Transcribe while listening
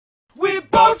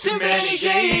bought too many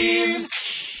games.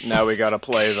 Now we gotta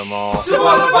play them all. So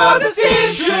all about the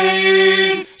Steam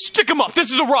Train. Stick 'em up!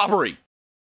 This is a robbery!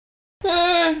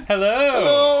 Hello.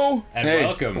 Hello. And Hey.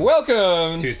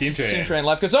 Welcome to Steam Train. Steam Train.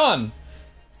 Life goes on.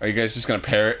 Are you guys just gonna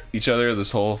parrot each other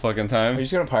this whole fucking time? Are you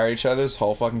just gonna pirate each other this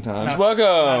whole fucking time?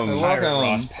 Welcome! Pirate Welcome.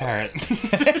 Ross Parrot.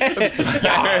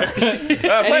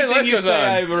 Anything you say,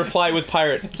 I reply with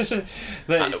pirates.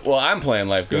 Well, I'm playing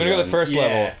Life You're Goes gonna go On. the first Yeah.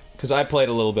 level, because I played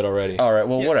a little bit already. Alright,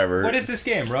 well, whatever. What is this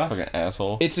game, Ross? Fucking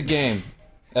asshole. It's a game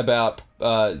about,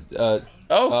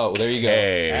 Oh, there you go.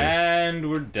 hey. And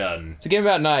we're done. It's a game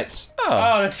about knights.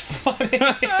 Oh, that's funny. Oh,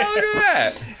 look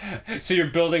at that. So you're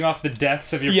building off the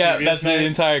deaths of your Yeah, previous that's the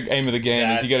knights? entire aim of the game,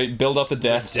 is you That's gotta build up the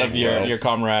deaths of your ridiculous.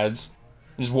 comrades.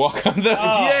 And just walk on them.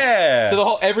 Yeah!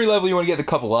 So every level you want to get the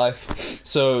cup of life.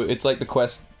 So it's like the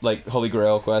quest, like Holy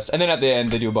Grail quest. And then at the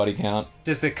end they do a body count.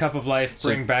 Does the Cup of Life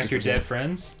bring back your dead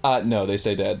friends? No, they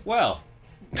stay dead. Well,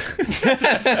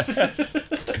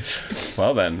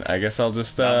 Well then, I guess I'll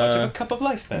just, not much of a Cup of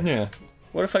Life then. Yeah.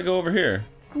 what if I go over here?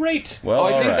 Great. Well, Oh,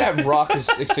 I think alright. that rock is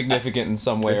significant in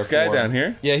some way This or guy form. down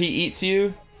here? Yeah, he eats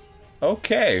you.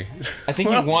 Okay. I think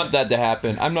you want that to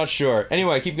happen. I'm not sure.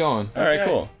 Anyway, keep going. Alright, Okay.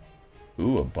 cool.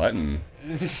 Ooh, a button.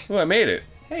 Ooh, I made it.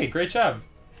 Hey, great job.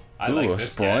 I Ooh, like a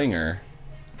this guy. Springer.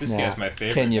 This Now, guy's my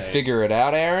favorite. Can you knight. figure it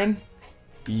out, Aaron?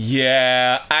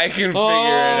 Yeah, I can figure Oh,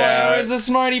 it out. Aaron's a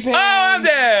smarty pants. Oh, I'm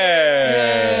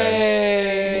dead!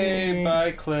 Hey,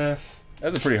 bye, Cliff. That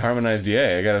was a pretty harmonized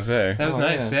yay, I gotta say. That was Oh,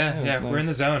 nice. yeah. Yeah, That was we're in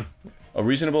the zone. A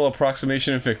reasonable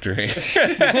approximation of victory.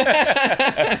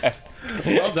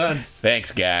 Well done.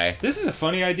 Thanks, guy. This is a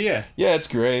funny idea. Yeah, it's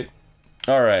great.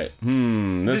 Alright,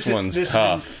 this one's this is-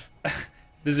 tough.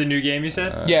 This is a new game, you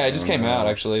said? Yeah, it just came out,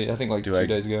 actually. I think like Do 2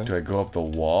 days ago. Do I go up the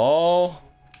wall?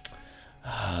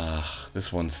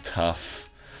 This one's tough.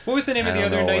 What was the name of I the don't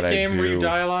other know night what I game where you do.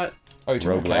 die a lot? Oh, you're talking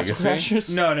Rogue about Castle Legacy?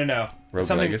 Crashers? No. Rogue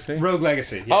Something- Legacy? Rogue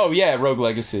Legacy. Yeah. Oh, yeah, Rogue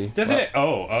Legacy. Doesn't it?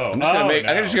 Oh. I'm just gonna make.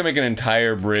 no. I'm just gonna make an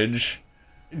entire bridge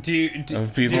Do you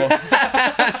of people,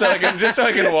 so I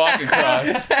can walk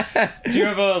across. do you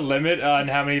have a limit on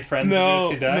how many friends No,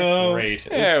 it is who die? no. Great.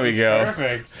 There we It's go.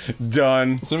 Perfect.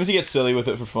 Done. As soon as you get silly with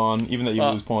it for fun, even though you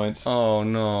lose points, Oh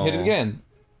no. hit it again.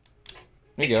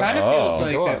 There you go. Kind of Oh. feels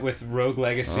like Go that up. with Rogue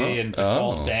Legacy and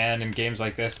Default Dan and games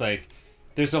like this. Like,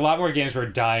 there's a lot more games where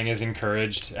dying is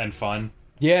encouraged and fun.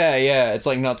 Yeah, it's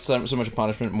like not so much a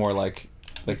punishment, more like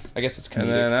I guess it's comedic. And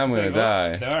then I'm gonna It's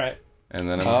die. like, oh, all right. And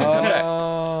then I'm gonna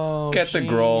Oh, Get the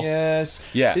growl. Yes.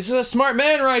 Yeah. This is a smart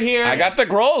man right here. I got the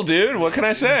growl, dude. What can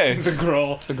I say? The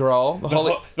Grohl. the growl.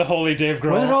 The holy Dave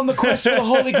Grohl. We're on the quest for the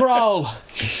holy growl.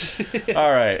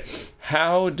 All right.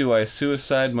 How do I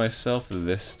suicide myself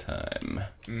this time?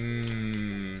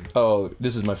 Oh,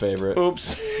 this is my favorite.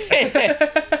 Oops.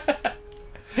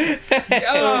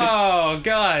 Oh,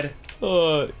 God.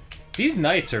 Uh, These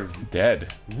knights are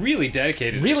Dead. really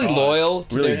dedicated to really the cause. loyal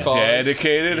to Really their cause.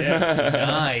 dedicated. Yeah,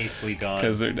 nicely done.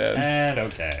 Because they're dead. And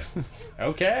okay.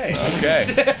 Okay.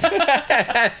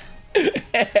 Okay.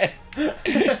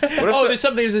 Oh,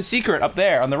 there's a secret up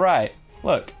there on the right.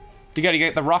 Look, you gotta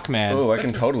get the rock man. Oh, I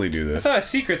can totally do this. It's not a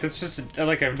secret. That's just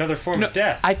like another form of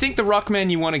death. I think the rock man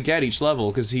you want to get each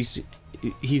level because he's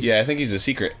Yeah, I think he's a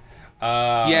secret.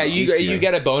 yeah you easy.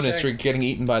 get a bonus for getting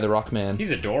eaten by the rock man.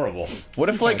 He's adorable. What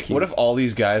if what if all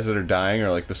these guys that are dying are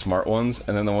like the smart ones,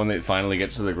 and then the one that finally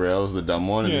gets to the grail is the dumb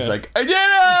one, and he's Yeah. like, I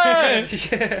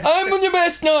did it! I'm on your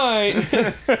best night.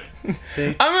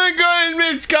 I'm gonna go and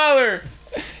meet Scholar.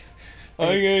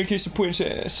 I'm gonna kiss the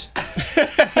princess.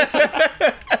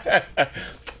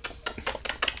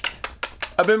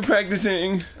 I've been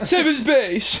practicing. Seventh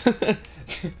base.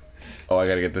 Oh, I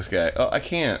gotta get this guy. Oh, I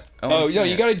can't. Oh, I no,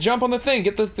 you can't. gotta jump on the thing.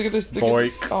 Get this.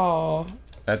 Boink. Oh,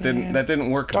 That didn't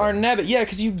work. darn nabbit. Yeah,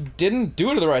 because you didn't do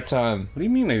it at the right time. What do you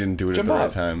mean I didn't do it Jump at the right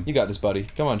up. time? You got this, buddy.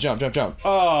 Come on, jump.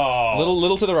 Oh.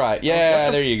 Little to the right. Yeah,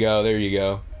 there you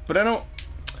go. But I don't.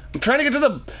 I'm trying to get to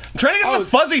the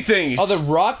fuzzy thing. Oh, the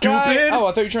rock guy? Stupid. Oh,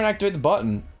 I thought you were trying to activate the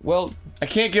button. Well, I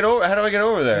can't get over. How do I get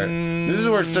over there? This is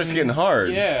where it starts getting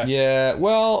hard. Yeah. yeah.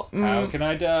 Well, How can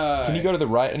I die? can you go to the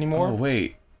right anymore? Oh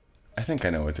wait, I think I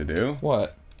know what to do.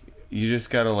 What? You just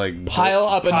gotta like Pile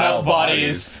up enough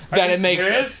bodies. bodies that Are it you makes.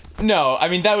 serious? No, I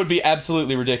mean that would be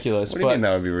absolutely ridiculous. What do you but mean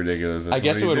that would be ridiculous? I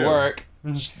guess it would work.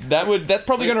 That's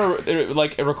probably gonna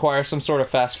like require some sort of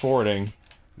fast forwarding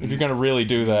if you're gonna really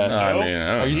do that. I mean,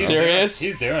 I don't Are you know. serious?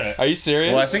 He's doing it. Are you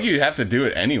serious? Well, I think you have to do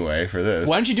it anyway for this.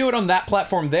 Why don't you do it on that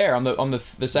platform there, on the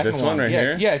second This one right yeah,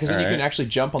 here? Yeah, because then you Alright. can actually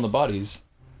jump on the bodies.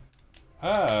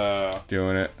 Oh.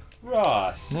 doing it?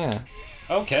 Ross. Yeah.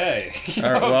 Okay.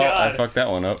 All right, Oh, well, God. I fucked that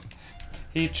one up.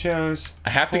 He chose. I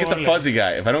have to get the poorly. fuzzy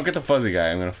guy. If I don't get the fuzzy guy,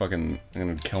 I'm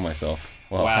gonna kill myself.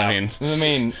 Well, Wow. I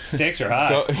mean, Stakes are high.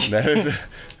 go,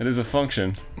 that is a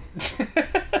function.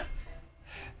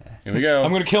 Here we go.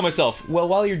 I'm gonna kill myself. Well,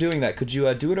 while you're doing that, could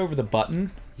you do it over the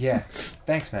button? Yeah.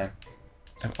 Thanks, man.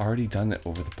 I've already done it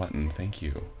over the button. Thank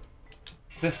you.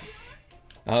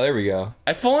 Oh, there we go.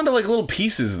 I fall into like little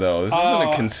pieces though. This isn't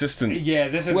a consistent. Yeah,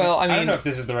 this is. Well, I I don't mean, know if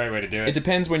this is the right way to do it. It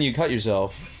depends when you cut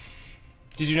yourself.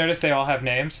 Did you notice they all have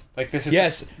names? Like this is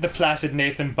Yes. the Placid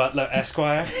Nathan Butler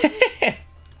Esquire.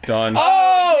 Done.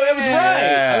 Oh, I was right.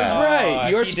 Yeah. I was right.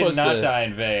 You're he supposed did not to. die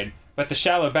in vain. But the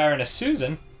shallow Baroness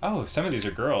Susan. Oh, some of these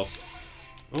are girls.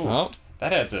 Ooh, Oh.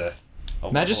 that adds a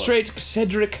level Magistrate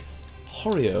Cedric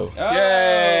Horio. of- Oh,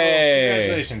 Yay!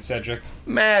 Congratulations, Cedric.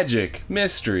 Magic,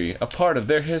 mystery, a part of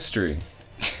their history.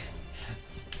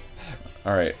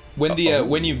 All right. When the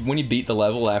when you beat the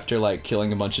level after like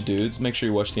killing a bunch of dudes, make sure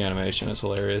you watch the animation. It's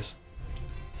hilarious.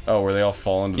 Oh, where they all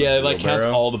fall into Yeah, the it like counts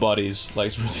wheelbarrow? all the bodies. Like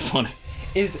it's really funny.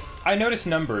 I noticed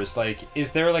numbers. Like,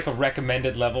 is there like a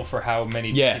recommended level for how many?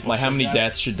 Yeah, people like how should many die?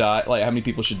 deaths should die. Like how many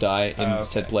people should die in okay.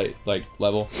 said plate like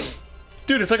level.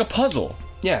 Dude, it's like a puzzle.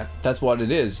 Yeah, that's what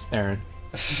it is, Aaron.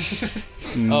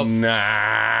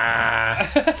 Nah.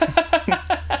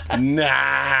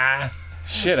 Nah.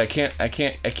 Shit, I can't.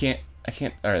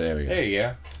 All right, there we go. There you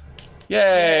go.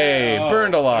 Yay! Oh,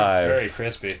 Burned they're alive. Very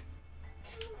crispy.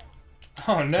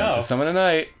 Oh Jump no! to summon a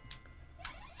knight.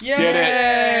 Yay! Did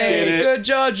it. Did it. Good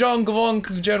job, John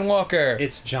Walker.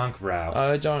 It's Junk Rao.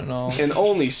 I don't know. And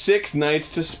only 6 knights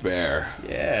to spare.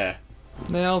 Yeah.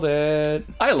 Nailed it.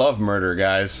 I love murder,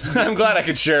 guys. I'm glad I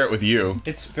could share it with you.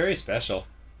 It's very special.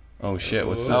 Oh shit,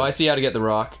 what's this? Oh, I see how to get the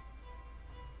rock.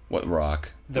 What rock?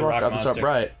 The rock rock up the monster. top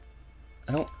right.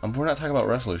 We're not talking about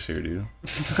wrestlers here, dude.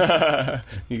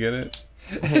 You get it?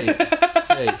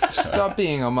 Hey, stop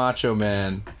being a macho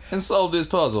man and solve this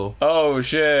puzzle. Oh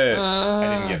shit.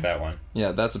 I didn't get that one.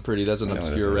 Yeah, that's an Yeah, obscure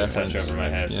this is a reference. touch over my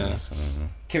head. Yeah.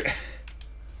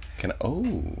 Can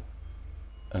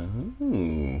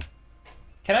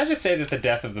Can I just say that the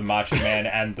death of the Macho Man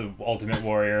and the Ultimate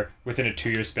Warrior within a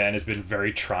 2-year span has been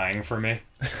very trying for me?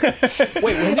 Wait, when I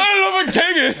don't know if I can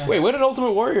take it. wait, when did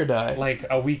Ultimate Warrior die? Like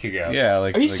a week ago. Yeah,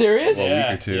 like. Are you like, serious? well, a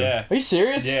Yeah, week or two. yeah. Are you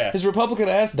serious? Yeah. His Republican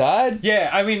ass died, Yeah,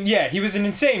 I mean, yeah, he was an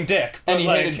insane dick. But and he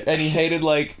like, hated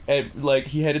like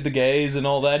he hated the gays and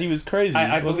all that. He was crazy.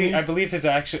 I wasn't he? believe his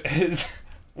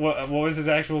what was his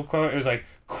actual quote? It was like,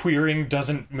 "Queering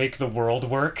doesn't make the world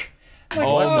work." Like,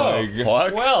 Oh whoa. my god.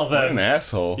 Fuck. Well What an then,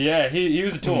 asshole. yeah, he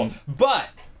was a tool. But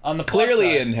on the plus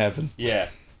Clearly side, in heaven. yeah,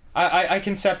 I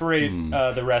can separate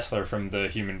the wrestler from the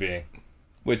human being.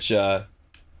 Which yeah.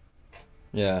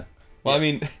 Well, I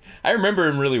mean, I remember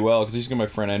him really well because I used to go to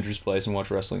my friend Andrew's place and watch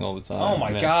wrestling all the time. Oh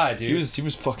my Man, god, dude! he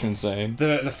was fucking insane.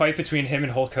 The fight between him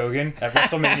and Hulk Hogan at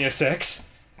WrestleMania 6.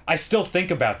 I still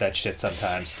think about that shit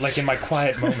sometimes, like in my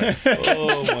quiet moments.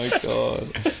 Oh my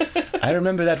god. I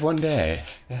remember that one day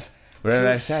Yes. where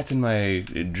I sat in my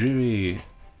dreary.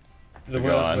 The Go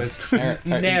world on. was Are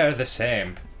ne'er the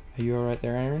same. you all right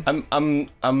there, Aaron? I'm.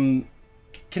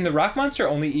 Can the rock monster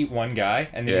only eat one guy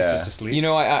and then Yeah. he's just asleep? You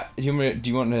know, do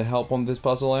you want to help on this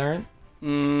puzzle, Aaron? Do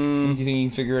you think you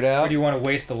can figure it or out? do you want to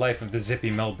waste the life of the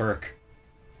zippy Mel Burke?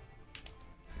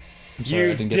 I'm sorry, I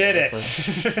You didn't did get that it!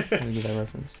 reference. I didn't get that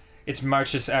reference. It's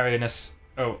Marcius Arianus.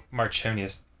 Oh,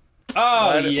 Marchonius.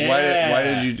 Oh, yeah!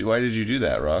 Why did you do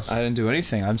that, Ross? I didn't do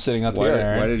anything. I'm sitting up Why here, did,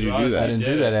 Aaron. why did you do Ross, I that? didn't did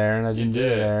do it. that, Aaron. I You didn't do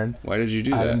did that, it. Aaron. Why did you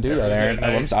do I that? didn't do that, Aaron.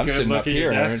 Nice, I'm good sitting look up at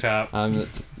your here, Aaron. desktop.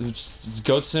 It's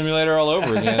Goat Simulator all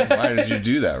over again. Why did you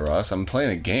do that, Ross? I'm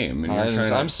playing a game and you're trying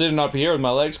to. I'm sitting up here with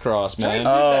my legs crossed, man. Did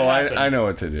that Oh, happen? I know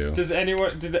what to do. Does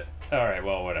anyone... Alright,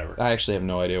 well, whatever. I actually have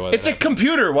no idea what. It's a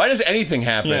computer. Why does anything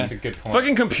happen? Yeah. That's a good point.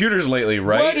 Fucking computers lately,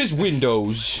 right? What is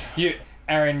Windows?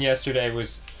 Aaron yesterday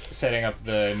was setting up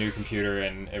the new computer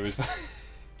and it was...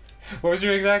 What was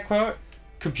your exact quote?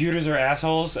 Computers are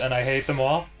assholes and I hate them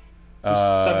all?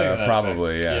 Something to that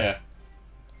probably, effect.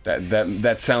 yeah.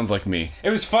 That sounds like me. It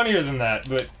was funnier than that,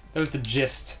 but that was the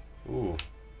gist. Ooh.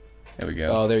 There we go.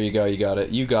 Oh, there you go. You got it.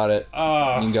 You got it.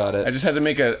 Oh. You got it. I just had to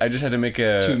make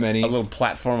a Too many. a little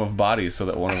platform of bodies so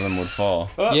that one of them would fall.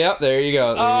 Yep. There you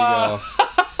go. There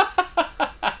you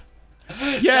go.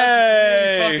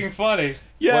 Yay! Fucking funny.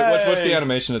 Yay! What's the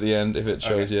animation at the end if it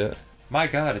shows you? My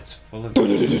god, it's full of...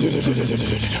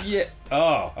 Yeah.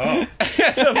 Oh. The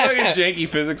fucking janky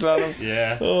physics on them.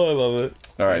 Yeah. Oh, I love it.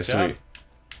 All right, Good job.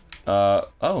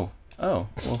 sweet.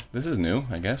 Well, this is new,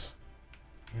 I guess.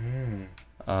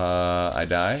 I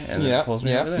die, and then Yeah. it pulls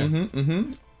me Yeah. over there.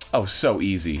 Mm-hmm. Oh, so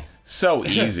easy. So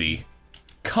easy.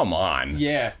 Come on.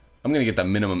 Yeah. I'm gonna get the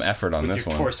minimum effort on With this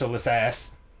your one. torso-less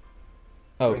ass.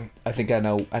 Oh, I think I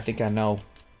know.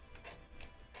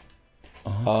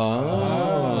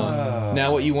 Oh.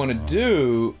 Now what you want to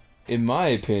do, in my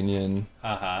opinion,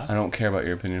 I don't care about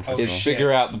your opinion. First is of all.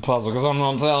 figure out the puzzle, because I'm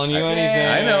not telling you anything.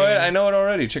 I know it. I know it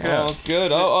already. Check it Oh, out. it's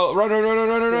good. Oh,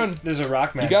 run. There's a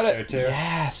rock man You got up it. there too.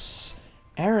 Yes.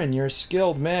 Aaron, you're a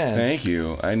skilled man. Thank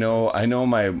you. I know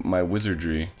my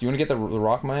wizardry. Do you want to get the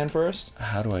rock man first?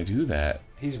 How do I do that?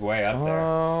 He's way up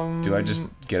there. Do I just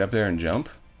get up there and jump?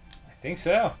 I think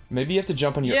so. Maybe you have to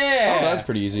jump on your... Yeah. Oh, that's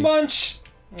pretty easy. Munch.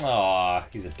 Aw,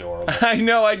 he's adorable. I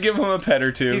know. I'd give him a pet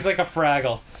or two. He's like a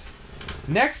Fraggle.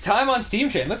 Next time on Steam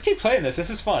Chain. Let's keep playing this.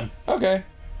 This is fun. Okay.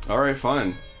 All right,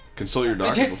 fine. Consult your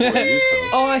doctor before you use them.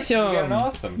 Awesome. We got an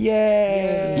awesome.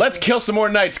 Yay. Let's kill some more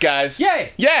knights, guys.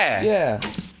 Yay! Yeah. Yeah.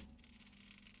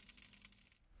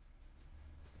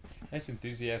 Nice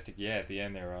enthusiastic yeah at the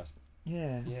end there, Ross.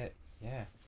 Yeah. Yeah.